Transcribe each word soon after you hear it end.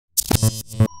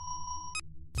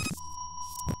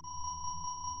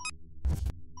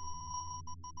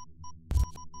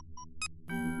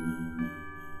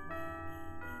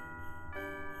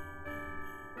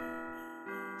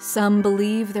Some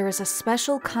believe there is a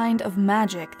special kind of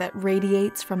magic that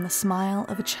radiates from the smile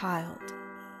of a child.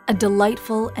 A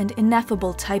delightful and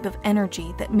ineffable type of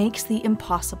energy that makes the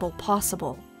impossible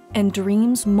possible, and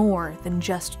dreams more than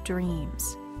just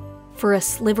dreams. For a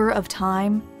sliver of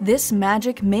time, this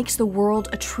magic makes the world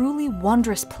a truly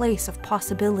wondrous place of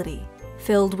possibility,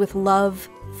 filled with love,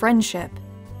 friendship,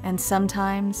 and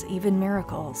sometimes even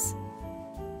miracles.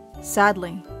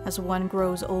 Sadly, as one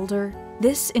grows older,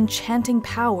 this enchanting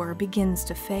power begins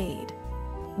to fade.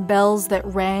 Bells that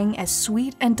rang as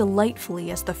sweet and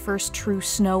delightfully as the first true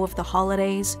snow of the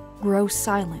holidays grow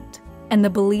silent, and the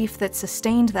belief that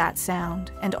sustained that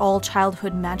sound and all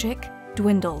childhood magic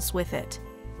dwindles with it.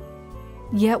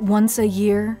 Yet once a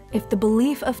year, if the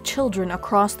belief of children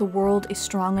across the world is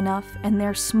strong enough and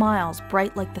their smiles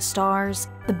bright like the stars,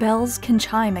 the bells can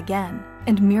chime again,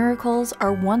 and miracles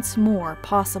are once more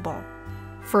possible.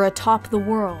 For atop the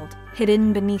world,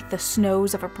 hidden beneath the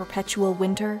snows of a perpetual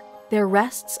winter, there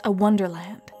rests a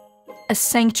wonderland. A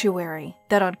sanctuary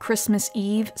that on Christmas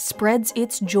Eve spreads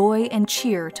its joy and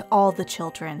cheer to all the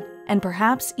children, and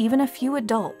perhaps even a few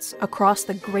adults across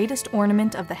the greatest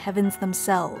ornament of the heavens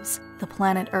themselves, the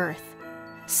planet Earth.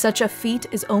 Such a feat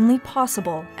is only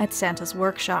possible at Santa's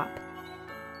Workshop.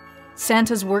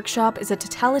 Santa's Workshop is a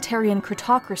totalitarian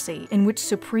cryptocracy in which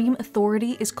supreme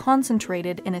authority is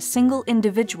concentrated in a single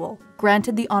individual,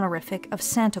 granted the honorific of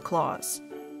Santa Claus.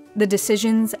 The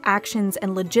decisions, actions,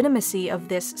 and legitimacy of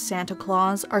this Santa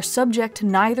Claus are subject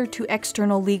neither to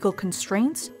external legal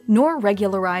constraints nor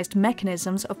regularized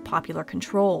mechanisms of popular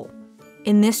control.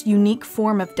 In this unique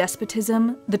form of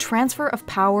despotism, the transfer of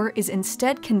power is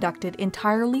instead conducted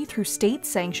entirely through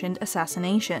state-sanctioned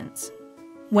assassinations.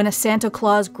 When a Santa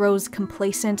Claus grows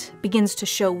complacent, begins to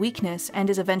show weakness, and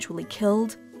is eventually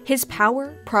killed, his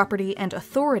power, property, and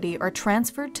authority are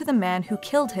transferred to the man who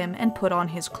killed him and put on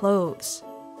his clothes.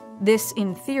 This,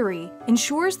 in theory,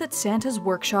 ensures that Santa's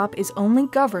Workshop is only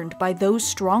governed by those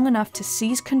strong enough to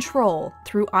seize control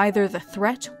through either the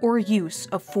threat or use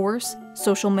of force,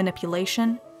 social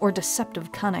manipulation, or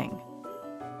deceptive cunning.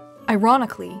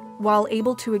 Ironically, while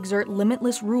able to exert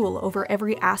limitless rule over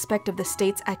every aspect of the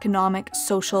state's economic,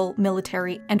 social,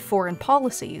 military, and foreign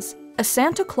policies, a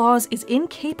Santa Claus is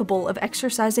incapable of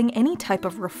exercising any type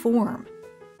of reform.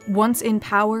 Once in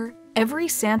power, every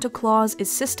Santa Claus is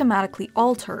systematically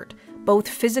altered, both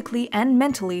physically and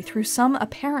mentally through some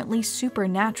apparently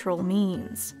supernatural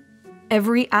means.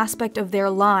 Every aspect of their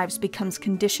lives becomes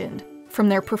conditioned, from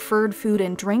their preferred food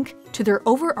and drink to their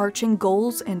overarching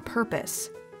goals and purpose.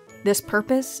 This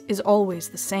purpose is always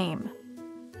the same.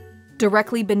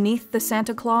 Directly beneath the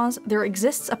Santa Claus, there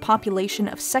exists a population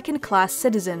of second-class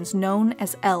citizens known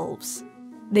as elves.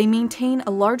 They maintain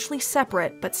a largely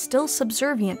separate but still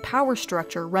subservient power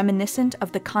structure reminiscent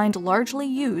of the kind largely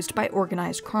used by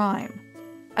organized crime.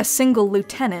 A single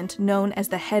lieutenant, known as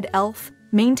the head elf,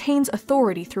 maintains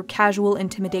authority through casual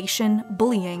intimidation,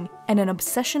 bullying, and an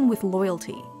obsession with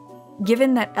loyalty.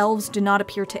 Given that elves do not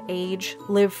appear to age,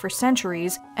 live for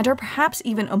centuries, and are perhaps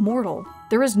even immortal,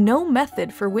 there is no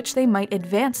method for which they might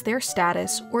advance their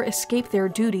status or escape their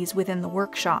duties within the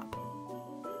workshop.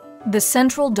 The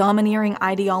central domineering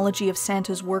ideology of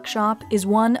Santa's Workshop is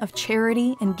one of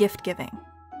charity and gift-giving.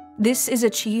 This is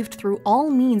achieved through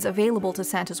all means available to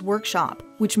Santa's Workshop,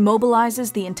 which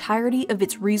mobilizes the entirety of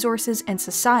its resources and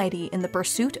society in the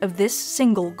pursuit of this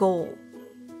single goal.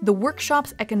 The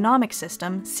workshop's economic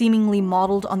system, seemingly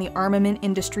modeled on the armament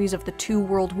industries of the two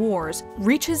world wars,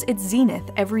 reaches its zenith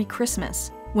every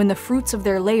Christmas, when the fruits of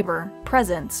their labor,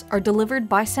 presents, are delivered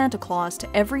by Santa Claus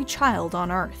to every child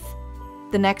on Earth.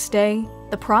 The next day,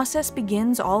 the process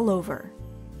begins all over.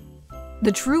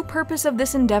 The true purpose of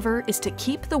this endeavor is to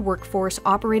keep the workforce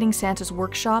operating Santa's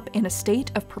Workshop in a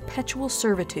state of perpetual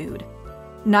servitude.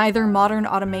 Neither modern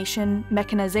automation,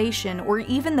 mechanization, or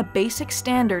even the basic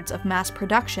standards of mass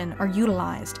production are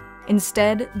utilized.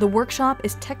 Instead, the workshop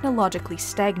is technologically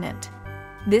stagnant.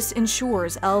 This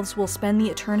ensures elves will spend the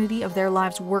eternity of their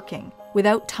lives working,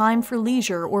 without time for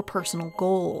leisure or personal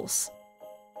goals.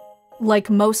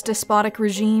 Like most despotic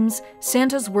regimes,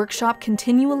 Santa's Workshop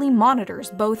continually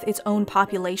monitors both its own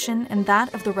population and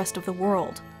that of the rest of the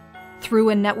world. Through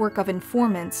a network of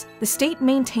informants, the state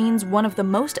maintains one of the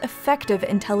most effective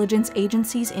intelligence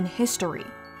agencies in history,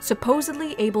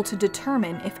 supposedly able to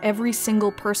determine if every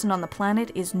single person on the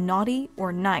planet is naughty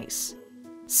or nice.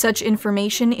 Such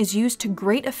information is used to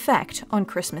great effect on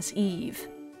Christmas Eve.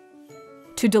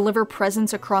 To deliver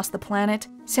presents across the planet,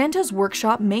 Santa's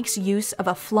workshop makes use of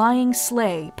a flying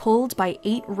sleigh pulled by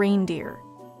 8 reindeer.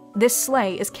 This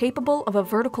sleigh is capable of a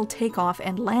vertical takeoff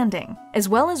and landing, as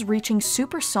well as reaching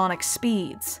supersonic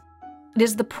speeds. It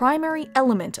is the primary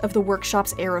element of the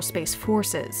workshop's aerospace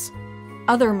forces.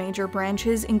 Other major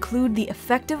branches include the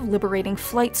Effective Liberating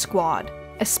Flight Squad,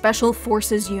 a special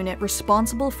forces unit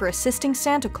responsible for assisting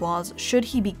Santa Claus should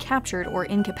he be captured or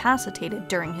incapacitated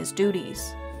during his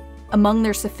duties. Among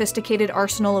their sophisticated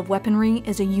arsenal of weaponry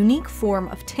is a unique form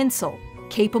of tinsel,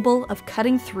 capable of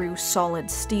cutting through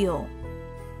solid steel.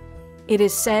 It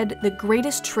is said the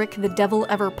greatest trick the devil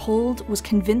ever pulled was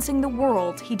convincing the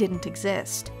world he didn't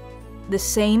exist. The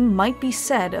same might be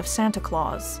said of Santa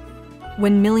Claus.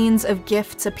 When millions of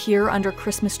gifts appear under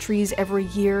Christmas trees every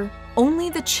year, only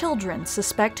the children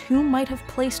suspect who might have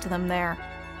placed them there.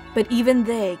 But even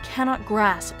they cannot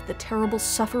grasp the terrible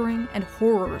suffering and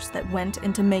horrors that went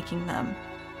into making them.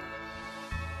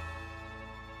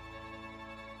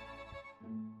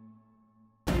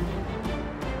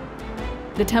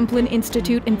 The Templin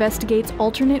Institute investigates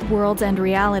alternate worlds and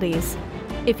realities.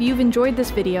 If you've enjoyed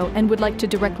this video and would like to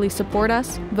directly support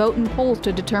us, vote in polls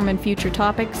to determine future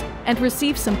topics, and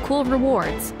receive some cool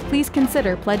rewards, please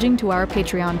consider pledging to our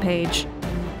Patreon page.